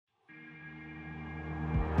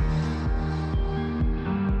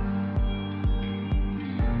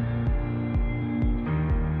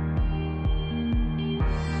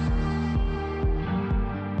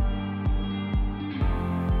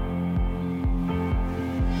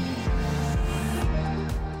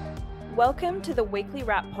Welcome to the Weekly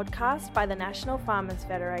Wrap podcast by the National Farmers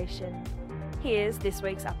Federation. Here's this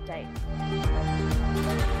week's update.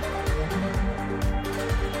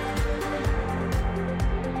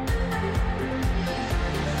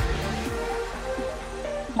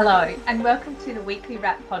 Hello and welcome to the Weekly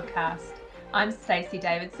Wrap podcast. I'm Stacey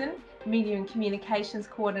Davidson, Media and Communications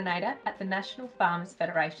Coordinator at the National Farmers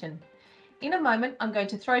Federation. In a moment, I'm going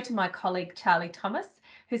to throw to my colleague Charlie Thomas,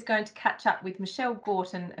 who's going to catch up with Michelle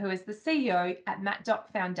Gortan, who is the CEO at MacDock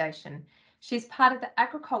Foundation. She's part of the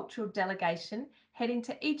agricultural delegation heading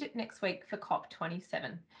to Egypt next week for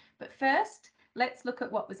COP27. But first, let's look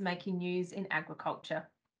at what was making news in agriculture.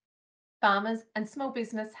 Farmers and small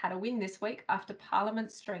business had a win this week after Parliament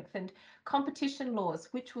strengthened competition laws,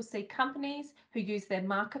 which will see companies who use their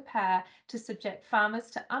market power to subject farmers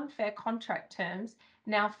to unfair contract terms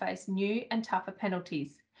now face new and tougher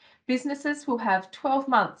penalties. Businesses will have 12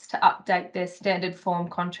 months to update their standard form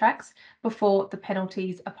contracts before the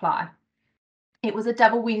penalties apply. It was a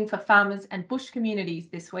double win for farmers and bush communities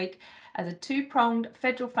this week, as a two-pronged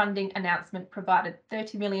federal funding announcement provided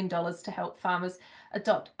 $30 million to help farmers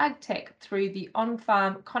adopt agtech through the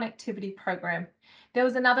on-farm connectivity program. There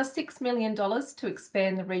was another $6 million to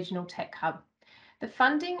expand the regional tech hub. The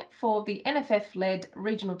funding for the NFF-led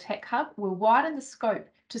regional tech hub will widen the scope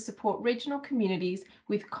to support regional communities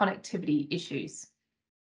with connectivity issues.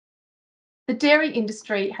 The dairy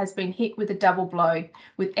industry has been hit with a double blow,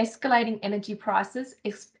 with escalating energy prices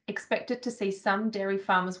expected to see some dairy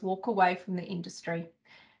farmers walk away from the industry.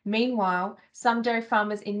 Meanwhile, some dairy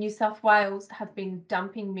farmers in New South Wales have been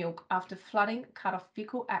dumping milk after flooding cut off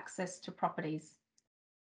vehicle access to properties.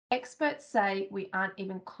 Experts say we aren't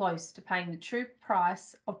even close to paying the true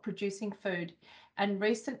price of producing food, and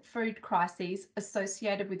recent food crises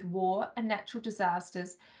associated with war and natural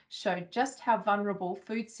disasters showed just how vulnerable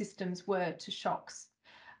food systems were to shocks.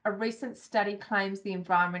 A recent study claims the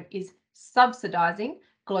environment is subsidising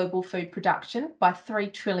global food production by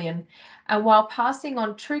 $3 trillion, and while passing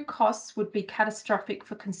on true costs would be catastrophic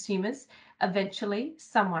for consumers, eventually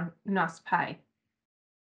someone must pay.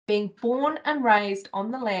 Being born and raised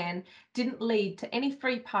on the land didn't lead to any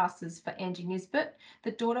free passes for Angie Nisbet,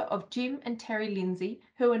 the daughter of Jim and Terry Lindsay,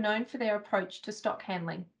 who are known for their approach to stock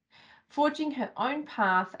handling. Forging her own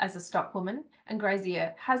path as a stockwoman and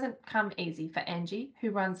grazier hasn't come easy for Angie,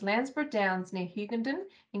 who runs Landsborough Downs near Hughenden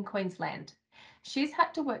in Queensland. She's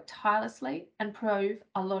had to work tirelessly and prove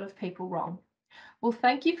a lot of people wrong. Well,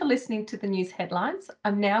 thank you for listening to the news headlines.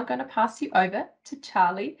 I'm now going to pass you over to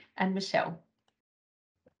Charlie and Michelle.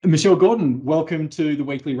 Michelle Gortan, welcome to the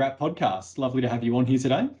Weekly Wrap podcast. Lovely to have you on here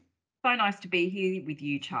today. So nice to be here with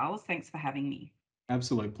you, Charles. Thanks for having me.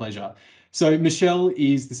 Absolute pleasure. So Michelle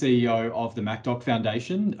is the CEO of the MacDock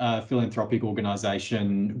Foundation, a philanthropic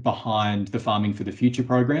organisation behind the Farming for the Future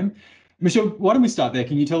program. Michelle, why don't we start there?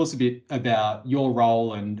 Can you tell us a bit about your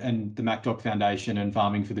role and the MacDock Foundation and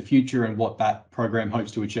Farming for the Future and what that program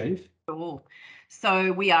hopes to achieve? Sure.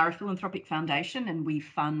 So we are a philanthropic foundation and we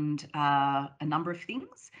fund a number of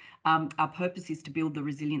things. Our purpose is to build the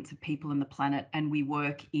resilience of people and the planet, and we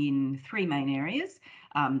work in three main areas: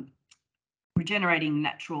 regenerating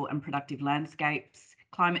natural and productive landscapes,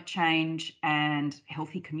 climate change, and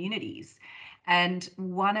healthy communities. And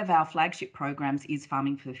one of our flagship programs is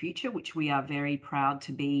Farming for the Future, which we are very proud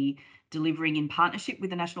to be delivering in partnership with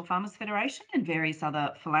the National Farmers Federation and various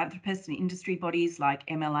other philanthropists and industry bodies like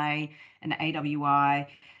MLA and AWI,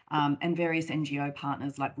 and various NGO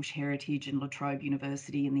partners like Bush Heritage and La Trobe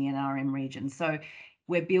University in the NRM region. So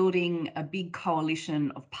we're building a big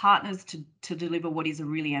coalition of partners to deliver what is a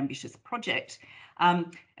really ambitious project.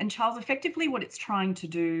 And Charles, effectively what it's trying to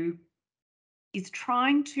do is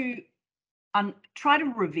try to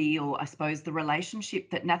reveal, I suppose, the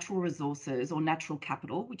relationship that natural resources or natural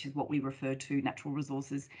capital, which is what we refer to natural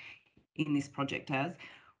resources in this project as,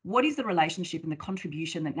 what is the relationship and the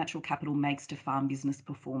contribution that natural capital makes to farm business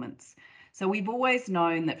performance? So we've always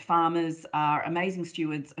known that farmers are amazing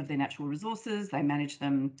stewards of their natural resources. They manage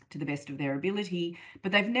them to the best of their ability,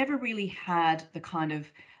 but they've never really had the kind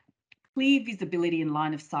of clear visibility and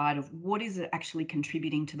line of sight of what is actually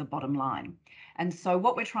contributing to the bottom line. And so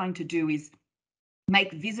what we're trying to do is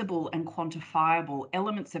make visible and quantifiable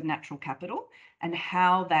elements of natural capital and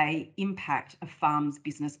how they impact a farm's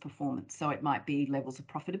business performance. So it might be levels of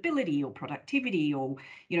profitability or productivity or,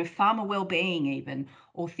 farmer well-being even,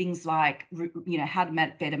 or things like, how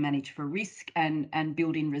to better manage for risk and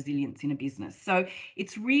build in resilience in a business. So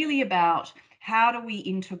it's really about how do we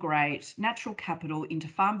integrate natural capital into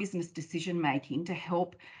farm business decision-making to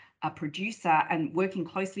help a producer and working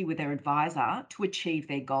closely with their advisor to achieve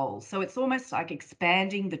their goals. So it's almost like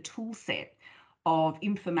expanding the tool set of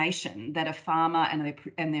information that a farmer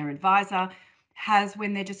and their advisor has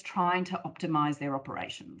when they're just trying to optimize their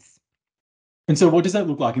operations. And so what does that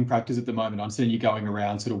look like in practice at the moment? I'm seeing you going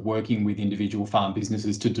around sort of working with individual farm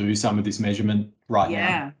businesses to do some of this measurement right now.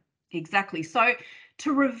 Yeah, exactly. So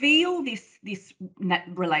to reveal this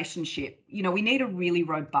relationship, we need a really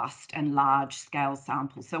robust and large scale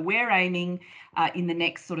sample. So we're aiming in the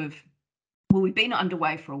next we've been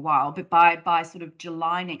underway for a while, but by sort of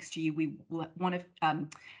July next year, we want to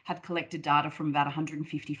have collected data from about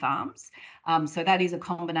 150 farms. So that is a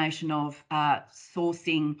combination of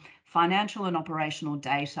sourcing financial and operational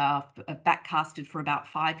data backcasted for about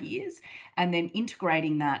 5 years, and then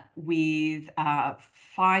integrating that with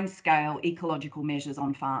fine scale ecological measures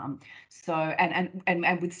on farm. So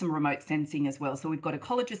and with some remote sensing as well. So we've got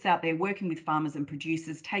ecologists out there working with farmers and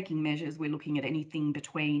producers, taking measures. We're looking at anything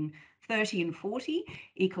between 30 and 40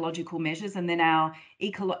 ecological measures, and then our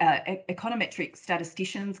econometric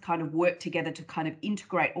statisticians kind of work together to kind of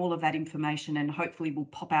integrate all of that information, and hopefully we'll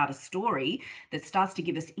pop out a story that starts to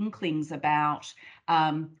give us inklings about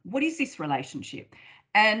what is this relationship.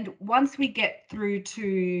 And once we get through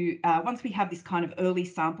to, once we have this kind of early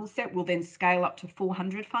sample set, we'll then scale up to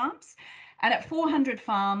 400 farms. And at 400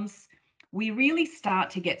 farms, we really start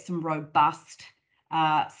to get some robust,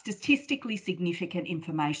 statistically significant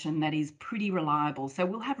information that is pretty reliable. So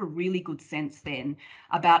we'll have a really good sense then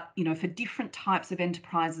about, for different types of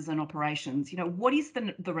enterprises and operations, what is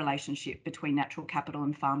the relationship between natural capital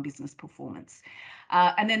and farm business performance?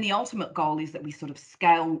 And then the ultimate goal is that we sort of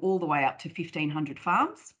scale all the way up to 1,500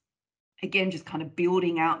 farms. Again, just kind of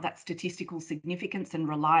building out that statistical significance and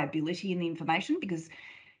reliability in the information, because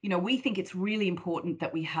we think it's really important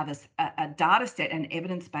that we have a data set and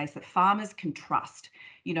evidence base that farmers can trust,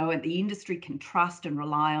 and the industry can trust and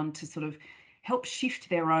rely on to sort of help shift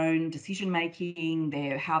their own decision making,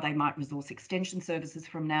 how they might resource extension services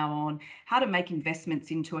from now on, how to make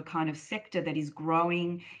investments into a kind of sector that is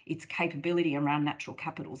growing its capability around natural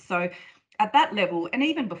capital. So at that level, and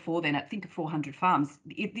even before then, I think of 400 farms,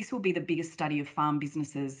 this will be the biggest study of farm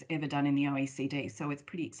businesses ever done in the OECD. So it's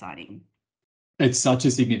pretty exciting. It's such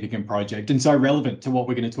a significant project and so relevant to what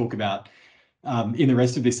we're going to talk about in the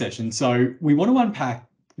rest of this session. So we want to unpack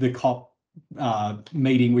the COP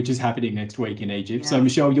meeting, which is happening next week in Egypt. Yeah. So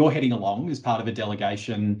Michelle, you're heading along as part of a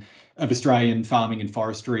delegation of Australian farming and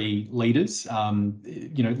forestry leaders,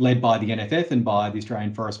 led by the NFF and by the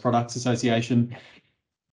Australian Forest Products Association.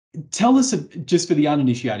 Tell us, just for the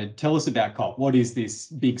uninitiated, tell us about COP. What is this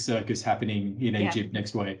big circus happening in Egypt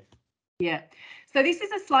next week? Yeah. So this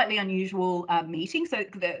is a slightly unusual meeting. So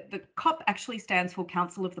the COP actually stands for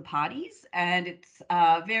Council of the Parties, and it's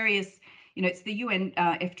various, it's the UN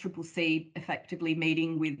FCCC effectively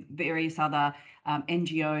meeting with various other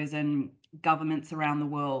NGOs and governments around the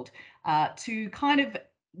world to kind of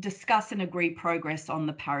discuss and agree progress on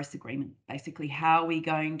the Paris Agreement. Basically, how are we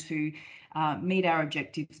going to meet our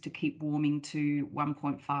objectives to keep warming to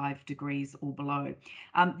 1.5 degrees or below.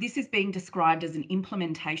 This is being described as an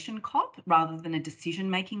implementation COP rather than a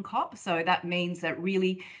decision-making COP. So that means that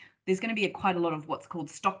really there's going to be quite a lot of what's called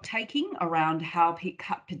stock taking around how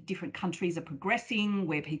different countries are progressing,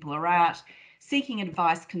 where people are at, seeking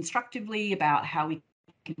advice constructively about how we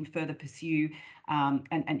can further pursue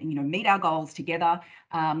and meet our goals together.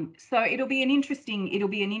 So it'll be an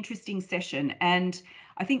interesting session. And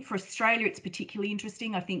I think for Australia, it's particularly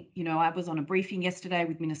interesting. I think, I was on a briefing yesterday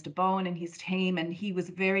with Minister Bowen and his team, and he was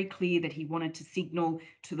very clear that he wanted to signal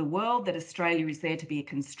to the world that Australia is there to be a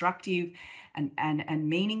constructive and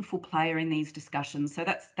meaningful player in these discussions. So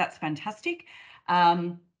that's fantastic.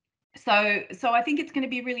 So I think it's going to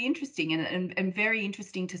be really interesting and very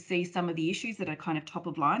interesting to see some of the issues that are kind of top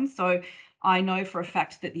of line. So I know for a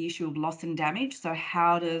fact that the issue of loss and damage. So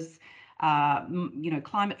how does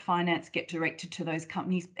climate finance get directed to those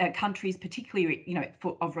countries, particularly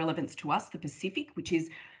of relevance to us, the Pacific, which is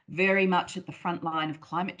very much at the front line of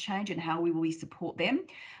climate change, and how will we support them?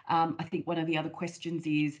 I think one of the other questions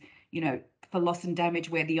is, for loss and damage,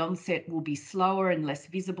 where the onset will be slower and less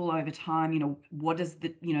visible over time, what does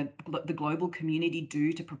the global community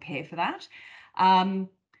do to prepare for that?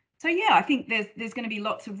 So yeah, I think there's going to be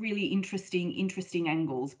lots of really interesting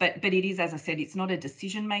angles, but it is, as I said, it's not a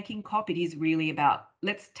decision-making COP. It is really about,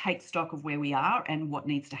 let's take stock of where we are and what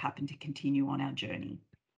needs to happen to continue on our journey.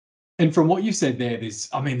 And from what you said there, there's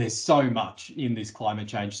so much in this climate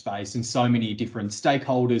change space and so many different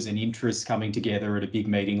stakeholders and interests coming together at a big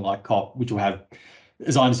meeting like COP, which will have,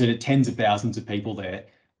 as I understand it, tens of thousands of people there.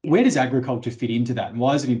 Where does agriculture fit into that? And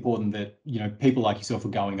why is it important that, people like yourself are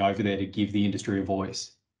going over there to give the industry a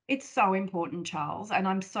voice? It's so important, Charles, and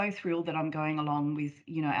I'm so thrilled that I'm going along with,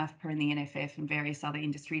 AFPA and the NFF and various other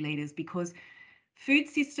industry leaders, because food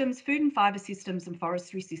systems, food and fibre systems and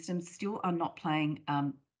forestry systems still are not playing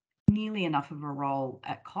nearly enough of a role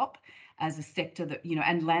at COP as a sector that,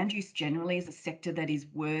 and land use generally as a sector that is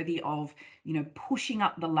worthy of, pushing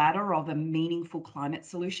up the ladder of a meaningful climate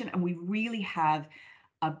solution. And we really have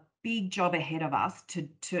a big job ahead of us to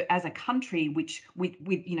as a country, which with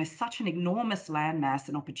such an enormous landmass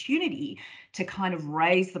and opportunity to kind of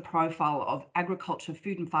raise the profile of agriculture,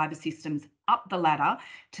 food and fibre systems up the ladder,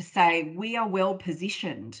 to say we are well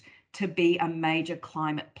positioned to be a major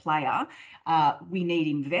climate player. We need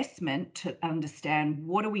investment to understand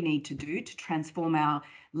what do we need to do to transform our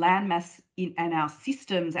landmass and our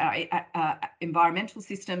systems, our environmental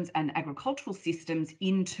systems and agricultural systems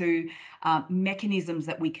into mechanisms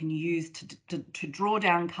that we can use to draw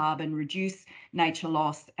down carbon, reduce nature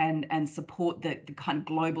loss, and support the kind of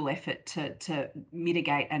global effort to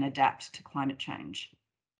mitigate and adapt to climate change.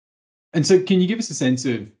 And so can you give us a sense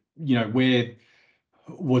of,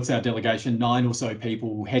 what's our delegation, 9 or so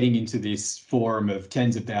people heading into this forum of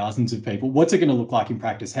tens of thousands of people? What's it going to look like in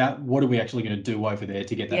practice? What are we actually going to do over there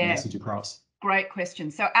to get that message across? Great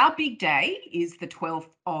question. So our big day is the 12th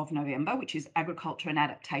of November, which is Agriculture and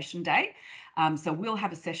Adaptation Day. So we'll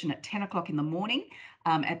have a session at 10 o'clock in the morning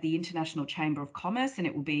at the International Chamber of Commerce, and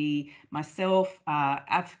it will be myself,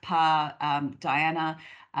 AFPA, Diana,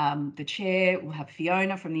 the chair. We'll have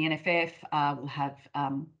Fiona from the NFF. We'll have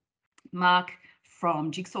Mark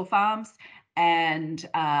from Jigsaw Farms, and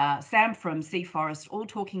Sam from Sea Forest, all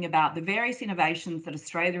talking about the various innovations that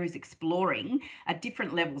Australia is exploring at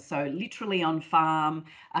different levels. So literally on farm,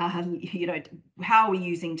 how are we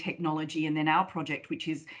using technology, and then our project, which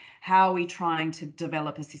is how are we trying to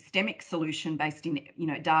develop a systemic solution based in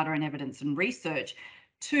data and evidence and research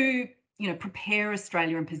to prepare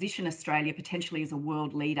Australia and position Australia potentially as a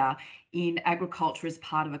world leader in agriculture as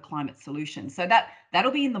part of a climate solution. So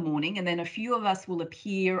that'll be in the morning, and then a few of us will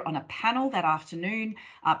appear on a panel that afternoon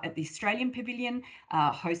up at the Australian Pavilion,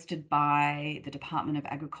 hosted by the Department of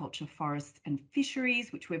Agriculture, Forests and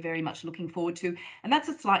Fisheries, which we're very much looking forward to. And that's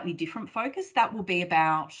a slightly different focus. That will be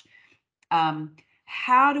about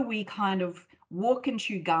how do we kind of walk and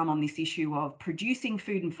chew gum on this issue of producing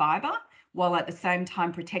food and fibre while at the same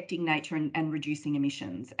time protecting nature and reducing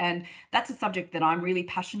emissions. And that's a subject that I'm really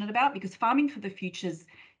passionate about, because Farming for the Future's,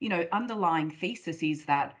 underlying thesis is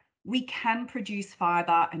that we can produce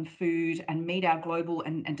fibre and food and meet our global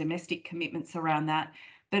and domestic commitments around that,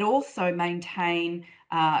 but also maintain,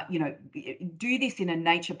 do this in a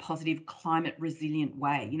nature positive, climate resilient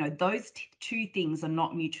way. Those two things are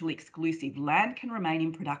not mutually exclusive. Land can remain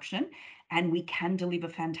in production, and we can deliver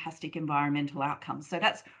fantastic environmental outcomes. So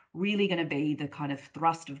that's really going to be the kind of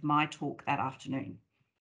thrust of my talk that afternoon.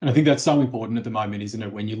 And I think that's so important at the moment, isn't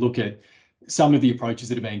it? When you look at some of the approaches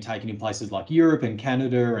that are being taken in places like Europe and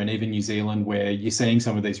Canada and even New Zealand, where you're seeing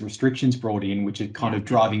some of these restrictions brought in, which are kind of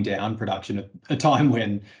driving down production at a time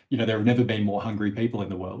when, there have never been more hungry people in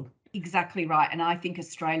the world. Exactly right. And I think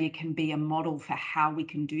Australia can be a model for how we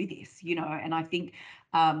can do this, and I think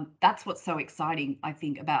that's what's so exciting, I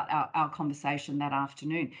think, about our conversation that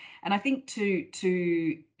afternoon. And I think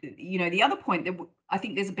to the other point that I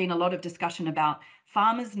think there's been a lot of discussion about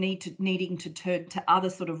farmers needing to turn to other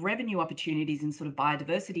sort of revenue opportunities in sort of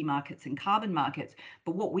biodiversity markets and carbon markets.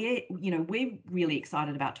 But what we're really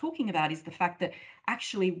excited about talking about is the fact that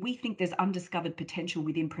actually we think there's undiscovered potential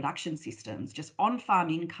within production systems, just on-farm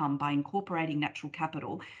income by incorporating natural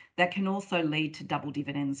capital, that can also lead to double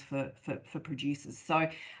dividends for producers. So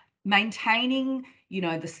maintaining,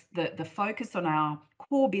 the focus on our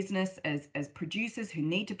core business as producers who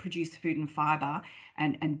need to produce food and fibre,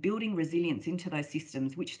 and building resilience into those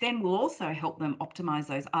systems, which then will also help them optimize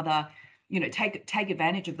those other, take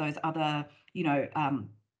advantage of those other,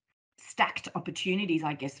 stacked opportunities,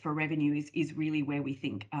 I guess, for revenue is really where we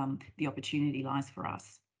think the opportunity lies for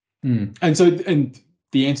us. And so,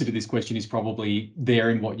 the answer to this question is probably there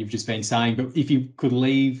in what you've just been saying, but if you could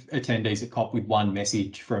leave attendees at COP with one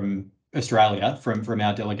message from Australia, from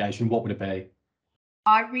our delegation, what would it be?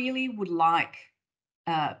 I really would like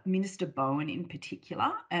Minister Bowen in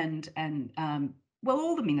particular, and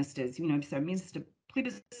all the ministers, so Minister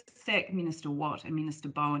Plibersek, Minister Watt and Minister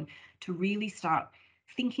Bowen, to really start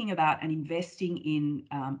thinking about and investing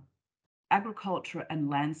in agriculture and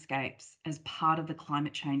landscapes as part of the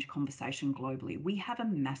climate change conversation globally. We have a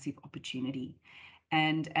massive opportunity,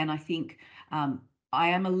 and I think I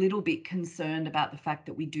am a little bit concerned about the fact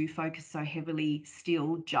that we do focus so heavily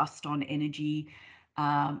still just on energy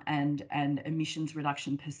and emissions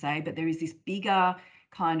reduction per se, but there is this bigger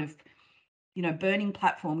kind of burning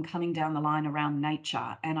platform coming down the line around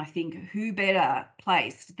nature. And I think who better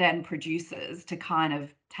placed than producers to kind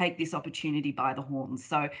of take this opportunity by the horns.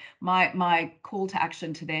 So my call to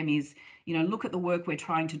action to them is, look at the work we're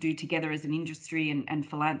trying to do together as an industry and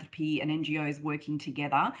philanthropy and NGOs working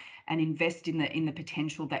together, and invest in the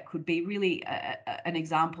potential that could be really an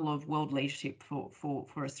example of world leadership for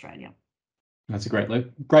Australia. That's a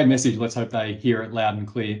great message. Let's hope they hear it loud and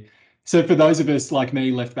clear. So for those of us like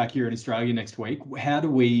me left back here in Australia next week, how do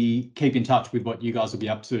we keep in touch with what you guys will be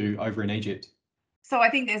up to over in Egypt? So I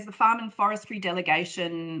think there's the Farm and Forestry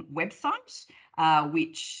Delegation website,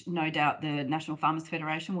 which no doubt the National Farmers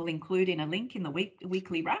Federation will include in a link in the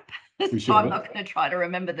weekly wrap. So I'm not going to try to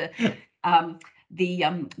remember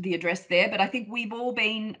the address there, but I think we've all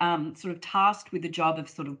been sort of tasked with the job of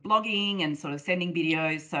sort of blogging and sort of sending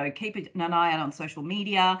videos. So keep an eye out on social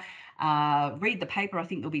media. Read the paper. I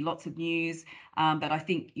think there'll be lots of news, but I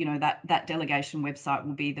think that delegation website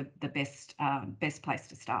will be the best place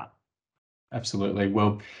to start. Absolutely.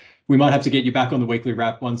 Well, we might have to get you back on the weekly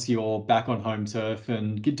wrap once you're back on home turf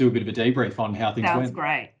and do a bit of a debrief on how things went.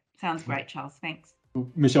 Sounds great, Charles. Thanks.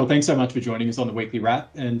 Michelle, thanks so much for joining us on the weekly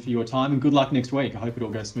wrap and for your time, and good luck next week. I hope it all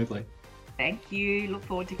goes smoothly. Thank you. Look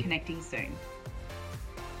forward to connecting soon.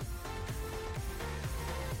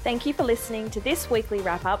 Thank you for listening to this weekly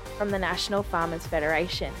wrap-up from the National Farmers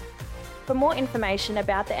Federation. For more information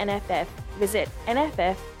about the NFF, visit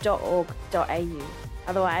nff.org.au.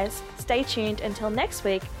 Otherwise, stay tuned until next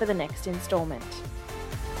week for the next instalment.